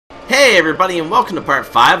Hey everybody, and welcome to part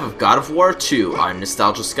 5 of God of War 2. I'm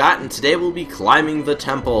Nostalgia Scott, and today we'll be climbing the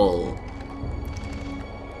temple.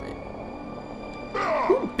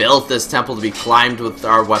 Who built this temple to be climbed with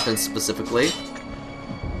our weapons specifically?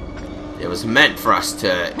 It was meant for us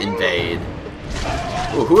to invade.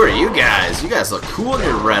 Ooh, who are you guys? You guys look cool in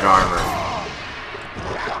your red armor.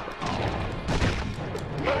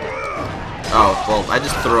 Oh, well, I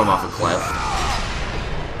just threw him off a cliff.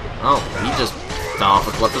 Oh, he just fell off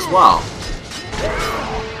a cliff as well.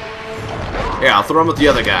 Here, I'll throw him with the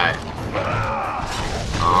other guy.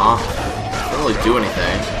 Aw, doesn't really do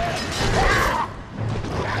anything.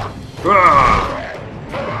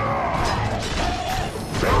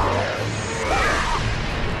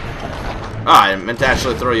 Ah, I meant to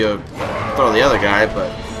actually throw the other guy,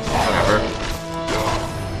 but whatever.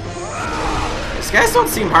 These guys don't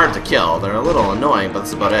seem hard to kill. They're a little annoying, but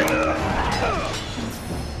that's about it.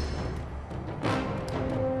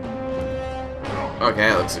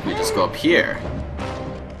 Okay, looks like we just go up here.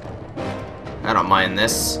 I don't mind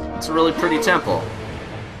this. It's a really pretty temple.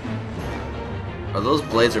 Are those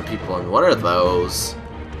blades or people? And what are those?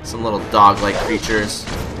 Some little dog-like creatures.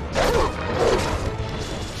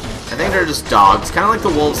 I think they're just dogs, kind of like the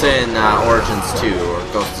wolves in Origins 2, or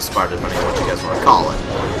Ghost of Sparta, depending on what you guys want to call it.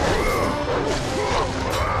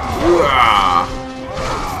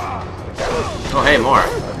 Oh, hey, more.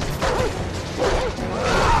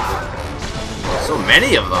 So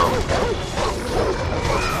many of them.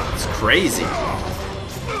 It's crazy.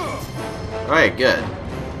 Alright, good.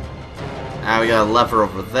 Now we got a lever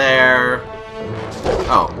over there.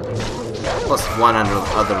 Oh. Plus one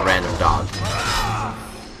other random dog.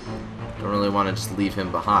 Don't really want to just leave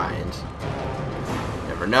him behind.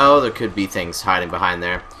 Never know, there could be things hiding behind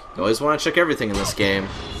there. You always want to check everything in this game.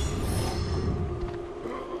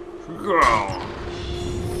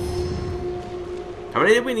 How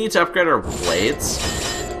many did we need to upgrade our blades?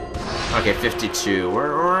 Okay, 52.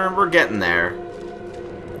 We're getting there.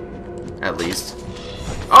 At least.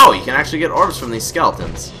 Oh, you can actually get orbs from these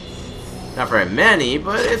skeletons. Not very many,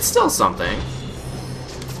 but it's still something.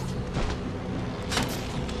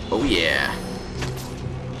 Oh yeah.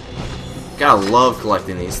 Gotta love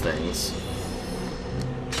collecting these things.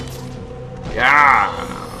 Yeah.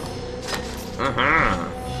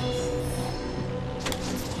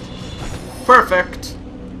 Perfect.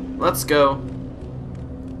 Let's go.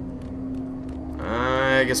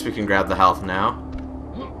 I guess we can grab the health now.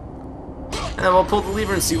 And then we'll pull the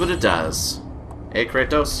lever and see what it does. Hey,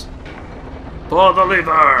 Kratos? Pull the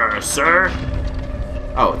lever, sir!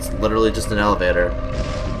 Oh, it's literally just an elevator.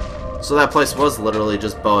 So that place was literally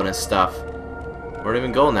just bonus stuff. We weren't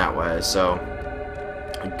even going that way, so...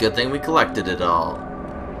 good thing we collected it all.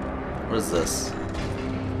 What is this?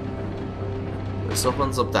 This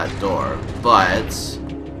opens up that door, but...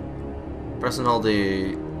 press and hold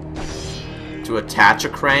the... to attach a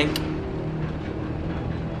crank?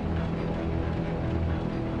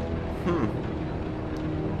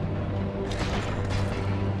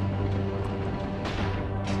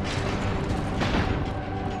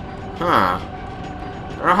 Huh. I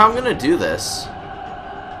don't know how I'm gonna do this.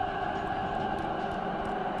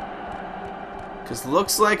 Because it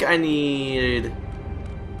looks like I need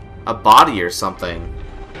a body or something.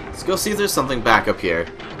 Let's go see if there's something back up here.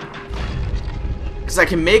 Because I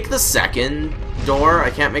can make the second door,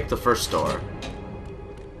 I can't make the first door.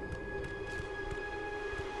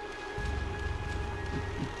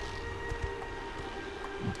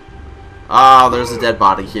 Ah, there's a dead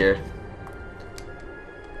body here.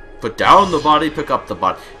 Put down the body, pick up the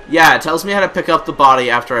body. Yeah, it tells me how to pick up the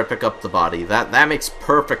body after I pick up the body. That makes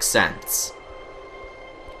perfect sense.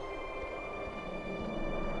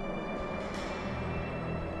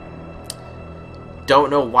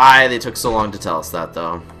 Don't know why they took so long to tell us that,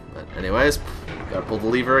 though. But anyways, gotta pull the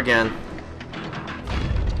lever again.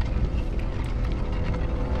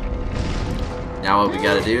 Now what we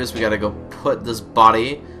gotta do is we gotta go put this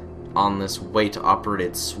body on this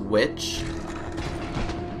weight-operated switch.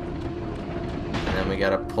 And then we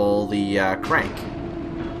gotta pull the crank.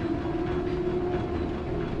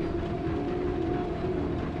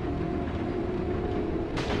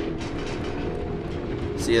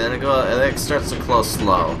 See, then it starts to close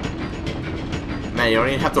slow. Man, you don't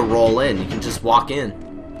even have to roll in. You can just walk in.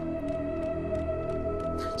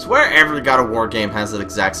 I swear every God of War game has that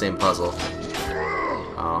exact same puzzle.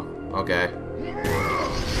 Oh, okay.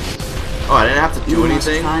 Oh, I didn't have to do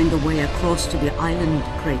anything? You must find a way across to the island,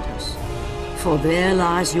 Kratos. For there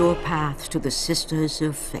lies your path to the Sisters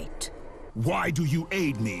of Fate. Why do you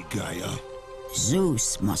aid me, Gaia?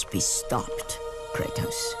 Zeus must be stopped,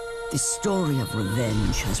 Kratos. The story of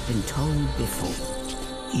revenge has been told before.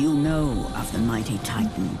 You know of the mighty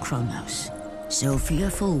Titan Kronos. So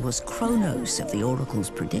fearful was Kronos of the Oracle's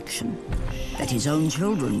prediction that his own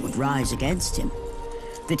children would rise against him,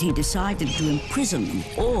 that he decided to imprison them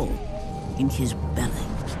all in his belly.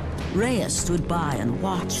 Rhea stood by and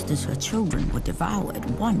watched as her children were devoured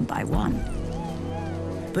one by one.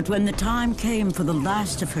 But when the time came for the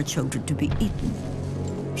last of her children to be eaten,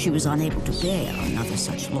 she was unable to bear another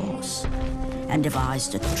such loss, and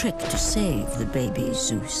devised a trick to save the baby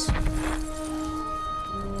Zeus.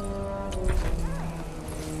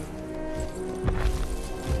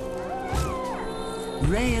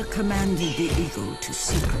 Rhea commanded the eagle to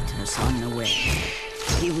secret her son away.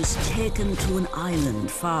 He was taken to an island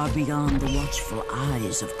far beyond the watchful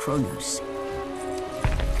eyes of Kronos.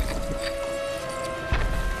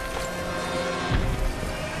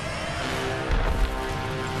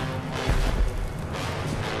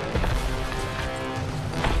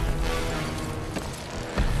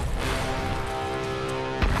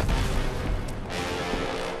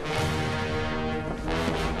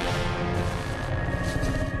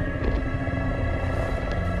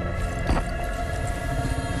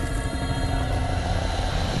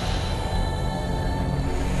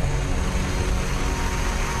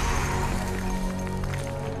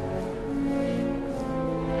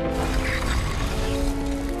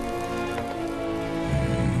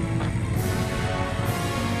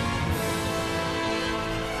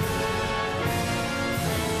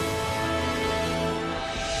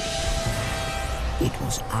 It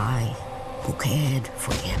was I who cared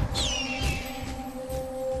for him.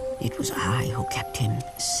 It was I who kept him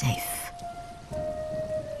safe.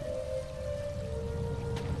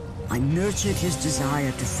 I nurtured his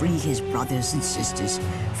desire to free his brothers and sisters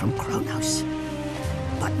from Kronos.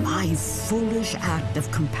 But my foolish act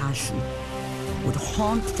of compassion would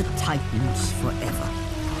haunt the Titans forever.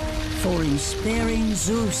 For in sparing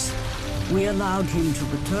Zeus, we allowed him to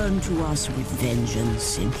return to us with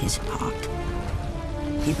vengeance in his heart.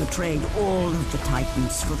 He betrayed all of the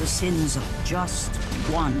Titans for the sins of just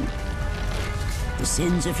one. The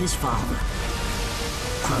sins of his father,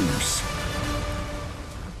 Kronos.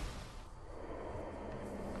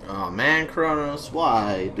 Oh man, Kronos,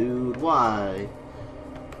 why, dude, why?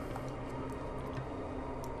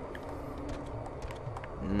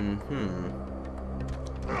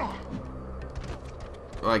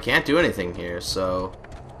 Well, I can't do anything here, so...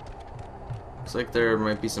 Looks like there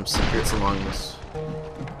might be some secrets along this...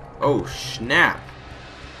 Oh, snap!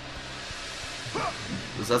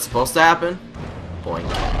 Was that supposed to happen? Boink.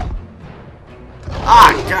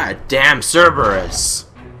 Ah, goddamn Cerberus!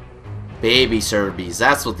 Baby Cerbies,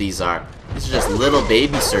 that's what these are. These are just little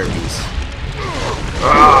baby Cerbies.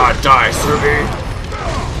 Ah, die, Cerbi!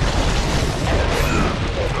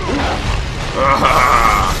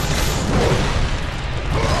 Ah!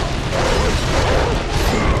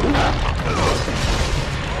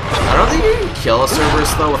 I don't think you can kill a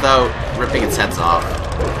Cerberus though without ripping its heads off.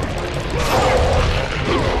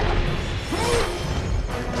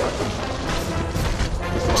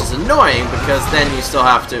 Which is annoying because then you still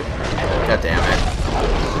have to... God damn it.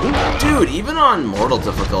 Dude, even on mortal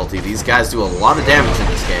difficulty, these guys do a lot of damage in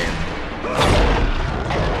this game.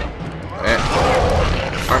 Okay.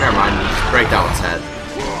 Or never mind, you just break that one's head.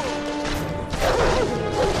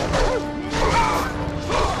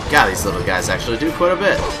 God, these little guys actually do quite a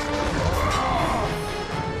bit.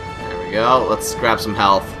 There we go, let's grab some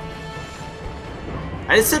health.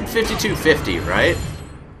 I just said 5250, right?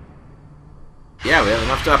 Yeah, we have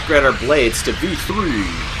enough to upgrade our blades to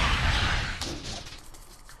V3.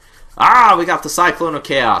 Ah, we got the Cyclone of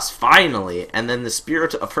Chaos, finally! And then the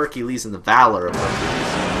Spirit of Hercules and the Valor of Hercules.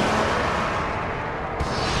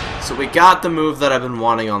 So we got the move that I've been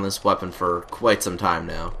wanting on this weapon for quite some time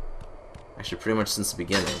now. Actually, pretty much since the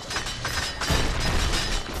beginning.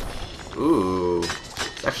 Ooh,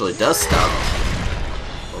 it actually does stuff.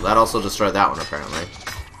 Well, that also destroyed that one, apparently.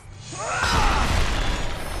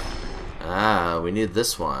 Ah, we need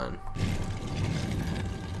this one.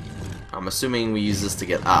 I'm assuming we use this to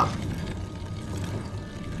get up.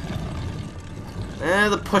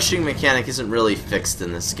 The pushing mechanic isn't really fixed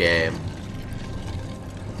in this game.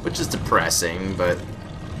 Which is depressing, but...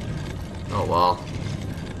 oh well.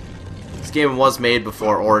 This game was made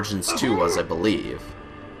before Origins 2 was, I believe.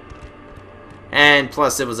 And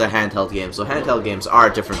plus, it was a handheld game, so handheld games are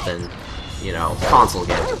different than, you know, console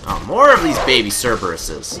games. Oh, more of these baby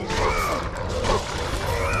Cerberuses.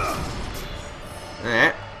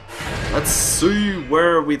 Alright. Let's see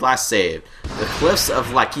where we last saved. The Cliffs of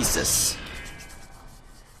Lachesis.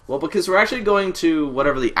 Well, because we're actually going to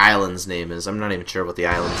whatever the island's name is. I'm not even sure what the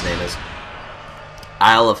island's name is.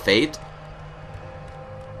 Isle of Fate?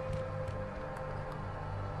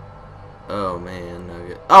 Oh, man.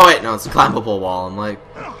 Okay. Oh, wait, no, it's a climbable wall. I'm like...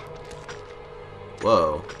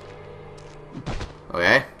 Whoa.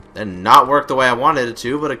 Okay. That did not work the way I wanted it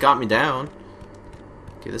to, but it got me down.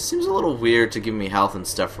 Okay, this seems a little weird to give me health and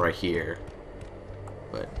stuff right here.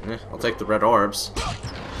 But, I'll take the red orbs.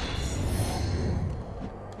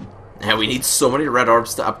 And we need so many red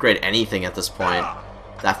orbs to upgrade anything at this point.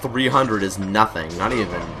 That 300 is nothing. Not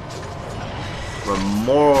even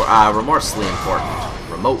remotely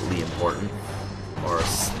important. Or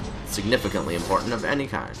significantly important of any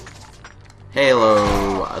kind.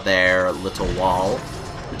 Halo there, little wall.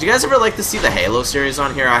 Did you guys ever like to see the Halo series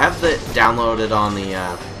on here? I have it downloaded on the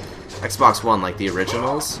Xbox One, like the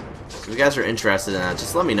originals. So if you guys are interested in that,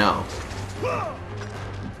 just let me know.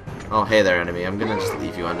 Oh, hey there, enemy. I'm gonna just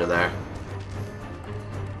leave you under there.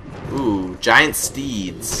 Ooh, giant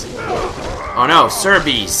steeds. Oh no,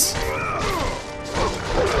 Cerbees.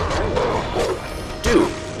 Dude,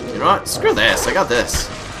 you know what? Screw this. I got this.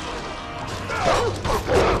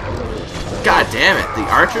 God damn it. The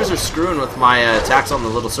archers are screwing with my attacks on the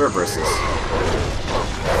little Cerberuses.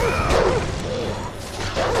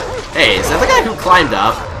 Hey, is that the guy who climbed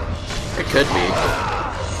up? It could be.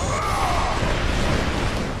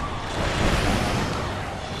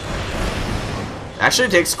 Actually,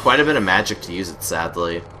 it takes quite a bit of magic to use it,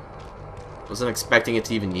 sadly. Wasn't expecting it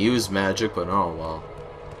to even use magic, but oh well.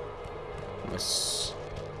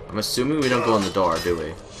 I'm assuming we don't go in the door, do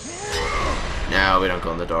we? No, we don't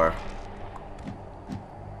go in the door.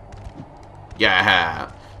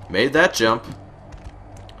 Yeah! Made that jump.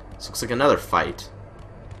 This looks like another fight.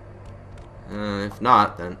 If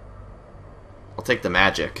not, then I'll take the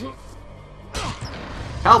magic.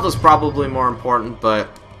 Health is probably more important,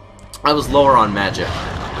 but I was lower on magic.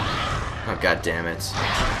 Oh, god damn it.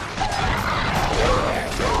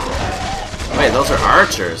 Wait, those are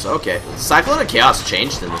archers. Okay. Cyclone of Chaos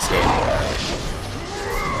changed in this game.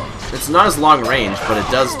 It's not as long range, but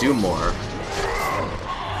it does do more.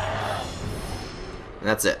 And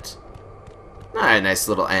that's it. Alright, nice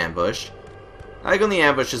little ambush. I like when the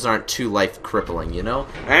ambushes aren't too life-crippling, you know?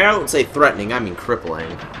 I don't say threatening, I mean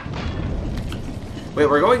crippling. Wait,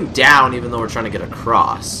 we're going down even though we're trying to get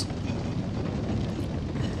across.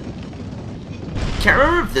 Can't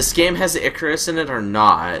remember if this game has Icarus in it or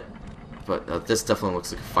not. But this definitely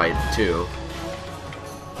looks like a fight, too.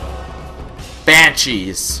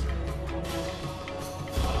 Banshees!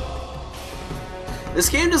 This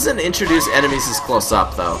game doesn't introduce enemies as close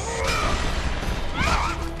up, though.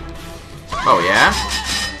 Oh, yeah?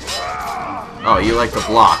 Oh, you like to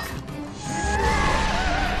block.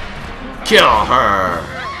 Kill her!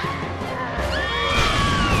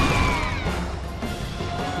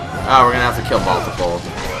 Oh, we're gonna have to kill multiple.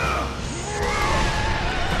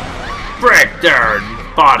 Break their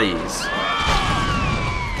bodies!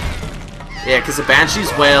 Yeah, because the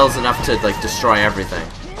Banshee's wail is enough to, like, destroy everything.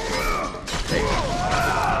 There you go.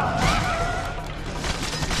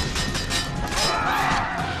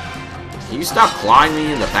 Can you stop clawing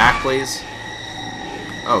me in the back, please?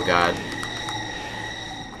 Oh, God.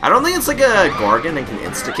 I don't think it's like a Gorgon and can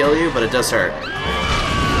insta-kill you, but it does hurt.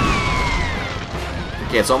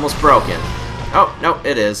 Okay, it's almost broken. Oh, no,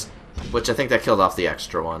 it is. Which I think that killed off the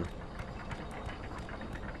extra one.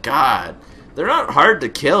 God. They're not hard to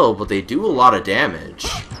kill, but they do a lot of damage.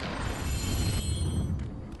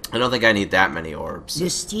 I don't think I need that many orbs. The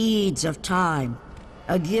Steeds of Time.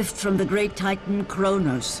 A gift from the great Titan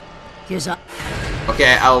Kronos. Here's a...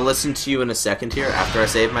 Okay, I'll listen to you in a second here after I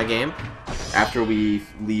save my game. After we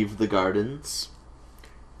leave the gardens.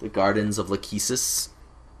 The gardens of Lachesis.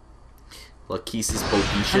 Lachesis An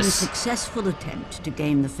Boetius. unsuccessful attempt to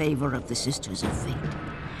gain the favor of the Sisters of Fate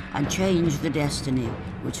and change the destiny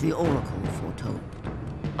which the Oracle foretold.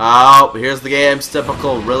 Oh, here's the game's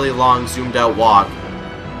typical really long zoomed out walk.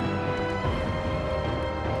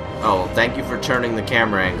 Oh, well, thank you for turning the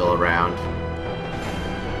camera angle around.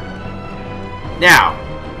 Now,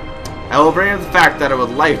 I will bring up the fact that I would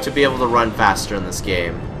like to be able to run faster in this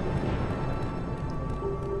game.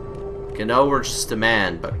 I know we're just a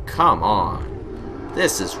man, but come on.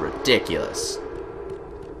 This is ridiculous.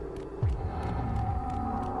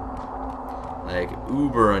 Like,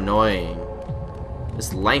 uber annoying.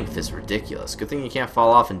 This length is ridiculous. Good thing you can't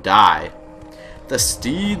fall off and die. The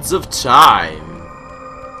Steeds of Time.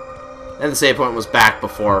 And the save point was back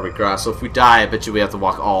before we crossed, so if we die, I bet you we have to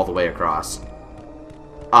walk all the way across.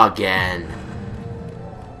 Again.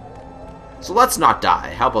 So let's not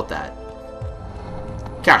die. How about that?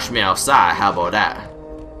 Catch me outside. How about that?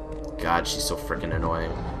 God, she's so freaking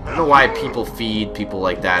annoying. I don't know why people feed people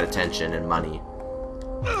like that attention and money.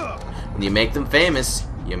 When you make them famous,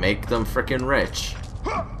 you make them freaking rich.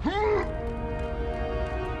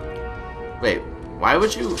 Wait, why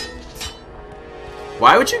would you...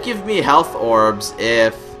 Why would you give me health orbs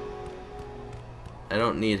if... I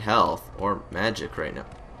don't need health or magic right now?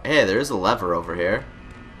 Hey, there's a lever over here.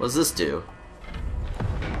 What does this do?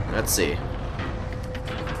 Let's see.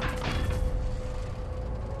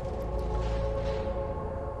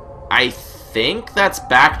 I think that's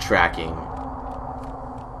backtracking.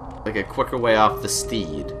 Like a quicker way off the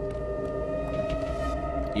steed.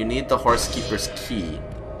 You need the horsekeeper's key.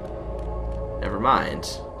 Never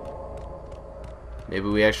mind. Maybe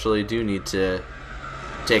we actually do need to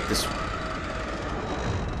take this.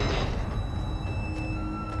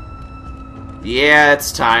 Yeah,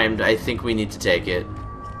 it's timed. I think we need to take it.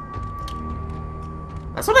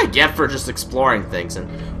 That's what I get for just exploring things. And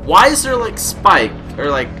why is there like spike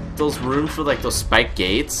or like those rooms for like those spike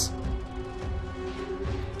gates?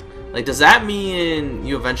 Like, does that mean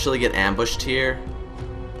you eventually get ambushed here?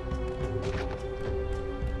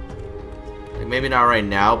 Like, maybe not right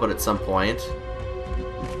now, but at some point.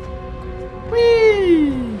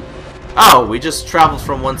 Whee! Oh, we just traveled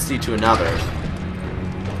from one sea to another.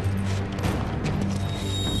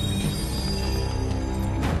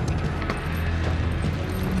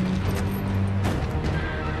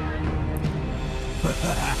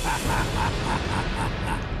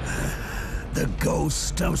 The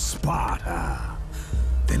ghost of Sparta.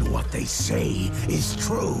 Then what they say is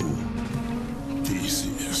true.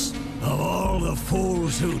 Theseus. Of all the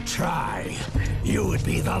fools who try, you would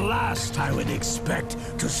be the last I would expect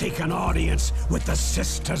to seek an audience with the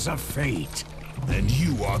Sisters of Fate. And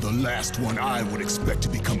you are the last one I would expect to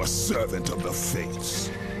become a servant of the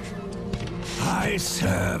Fates. I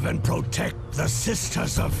serve and protect the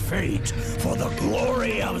Sisters of Fate for the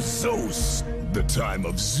glory of Zeus. The time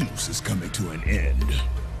of Zeus is coming to an end.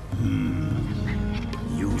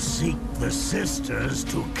 You seek the Sisters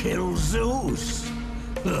to kill Zeus?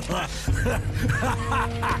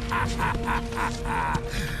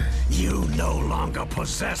 You no longer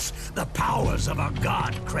possess the powers of a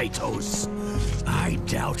god, Kratos. I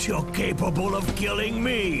doubt you're capable of killing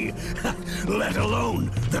me, let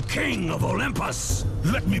alone the king of Olympus.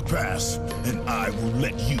 Let me pass, and I will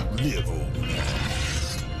let you live, old man.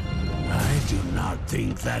 I do not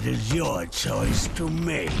think that is your choice to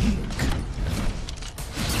make.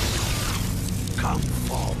 Come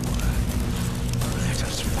forward. Let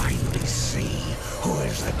us finally see who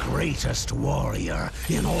is the greatest warrior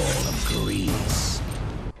in all of Greece.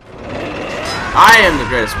 I am the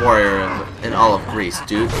greatest warrior in all of Greece,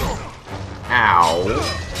 dude. Ow.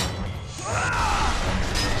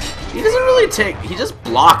 He doesn't really take... He just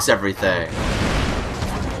blocks everything.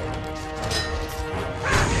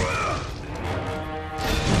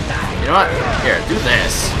 You know what? Here, do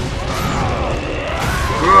this.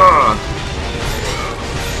 Ugh.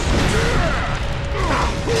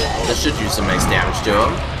 This should do some nice damage to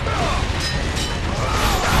him.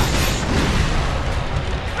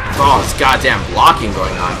 Oh, this goddamn blocking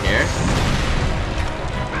going on here.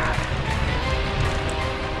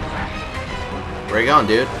 Where you going,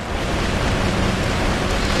 dude?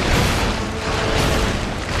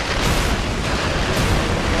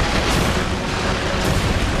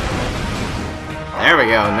 There we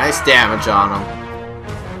go. Nice damage on him.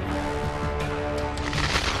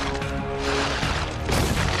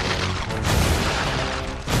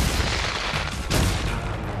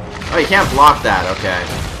 Oh, you can't block that. Okay.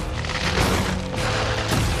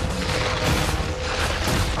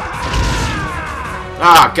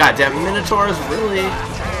 Ah, goddamn Minotaurs, really?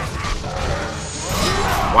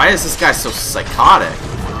 Why is this guy so psychotic?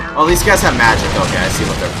 Oh, these guys have magic. Okay, I see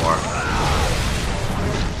what they're for.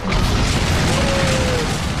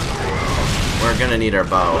 We're gonna need our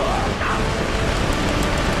bow.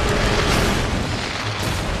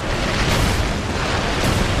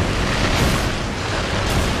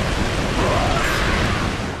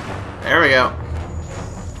 There we go.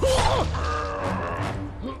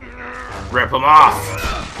 Rip him off.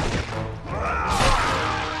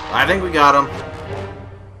 I think we got him.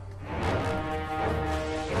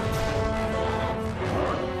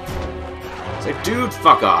 It's like, dude,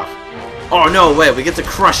 fuck off. Oh, no, wait, we get to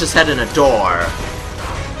crush his head in a door.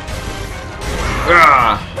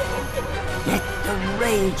 Ugh. Let the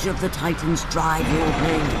rage of the Titans drive your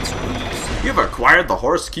blades, Kratos. You've acquired the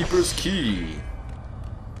Horsekeeper's Key.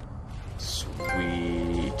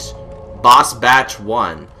 Sweet. Boss Batch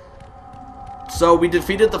 1. So we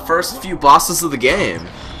defeated the first few bosses of the game.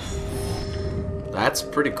 That's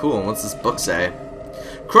pretty cool. What's this book say?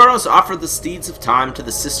 Kratos offered the Steeds of Time to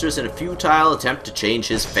the sisters in a futile attempt to change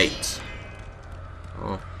his fate.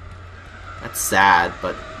 Oh, that's sad,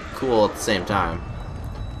 but cool at the same time.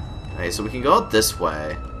 Okay, so we can go this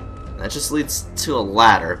way. That just leads to a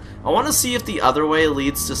ladder. I want to see if the other way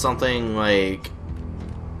leads to something like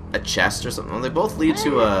a chest or something. Well, they both lead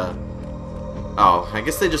to a... Oh, I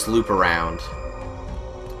guess they just loop around.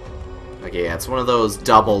 Okay, yeah, it's one of those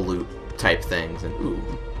double loop type things. And ooh,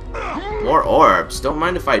 more orbs. Don't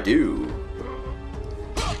mind if I do.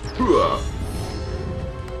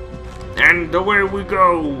 And away we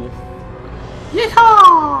go.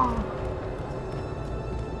 Yeehaw!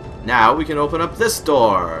 Now we can open up this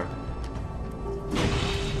door.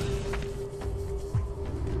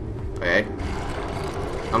 Okay.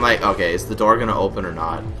 I'm like, okay, is the door gonna open or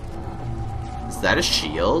not? Is that a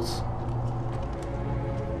shield?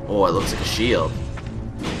 Oh, it looks like a shield.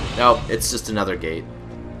 Nope, it's just another gate.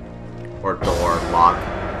 Or door, lock.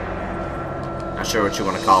 Not sure what you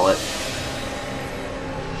want to call it.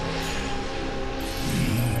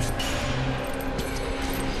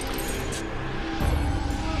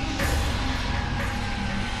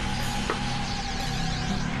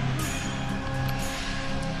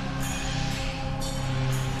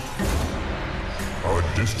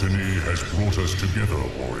 Destiny has brought us together,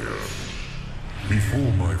 warrior.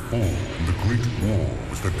 Before my fall in the great war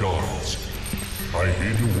with the gods, I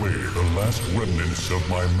hid away the last remnants of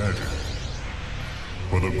my magic.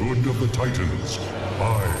 For the good of the Titans,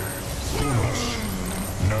 I, Kratos,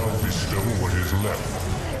 now bestow what is left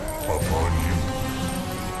upon you.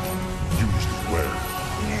 Use it well.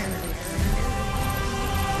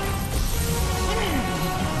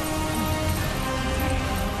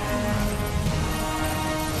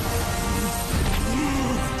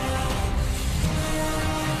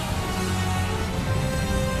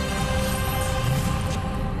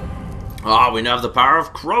 Ah, we now have the power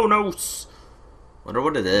of Kronos! Wonder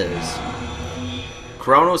what it is.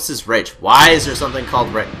 Kronos' rage. Why is there something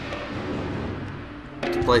called rage?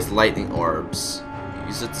 To place lightning orbs.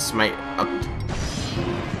 Use it to smite up.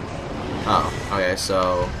 Oh, okay,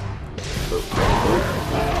 so...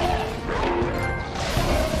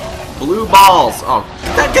 Blue balls! Oh,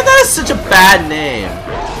 that is such a bad name!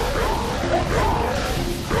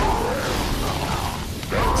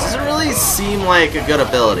 Doesn't really seem like a good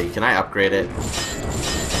ability. Can I upgrade it?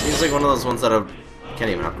 Seems like one of those ones that I can't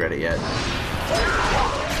even upgrade it yet.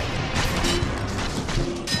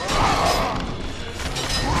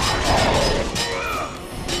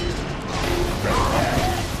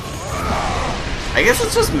 I guess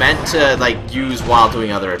it's just meant to like use while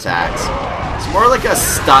doing other attacks. It's more like a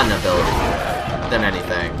stun ability than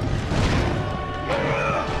anything.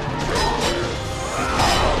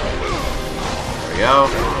 There we go.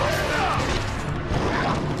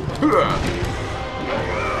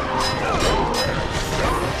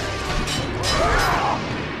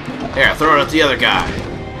 Here, throw it at the other guy.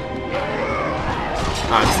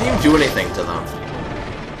 Oh, it doesn't even do anything to them.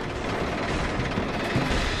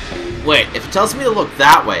 Wait, if it tells me to look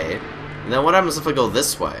that way, then what happens if I go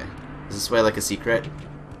this way? Is this way like a secret?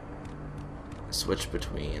 Switch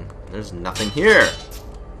between. There's nothing here.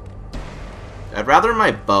 I'd rather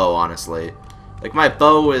my bow, honestly. Like, my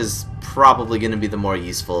bow is probably going to be the more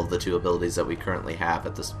useful of the two abilities that we currently have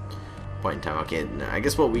at this point in time. Okay, I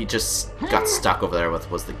guess what we just got stuck over there with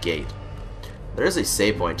was the gate. There is a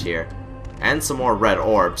save point here. And some more red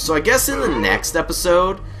orbs. So I guess in the next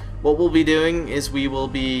episode, what we'll be doing is we will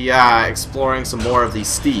be exploring some more of these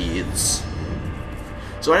Steeds.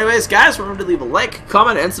 So anyways, guys, remember to leave a like,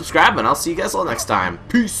 comment, and subscribe, and I'll see you guys all next time.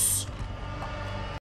 Peace!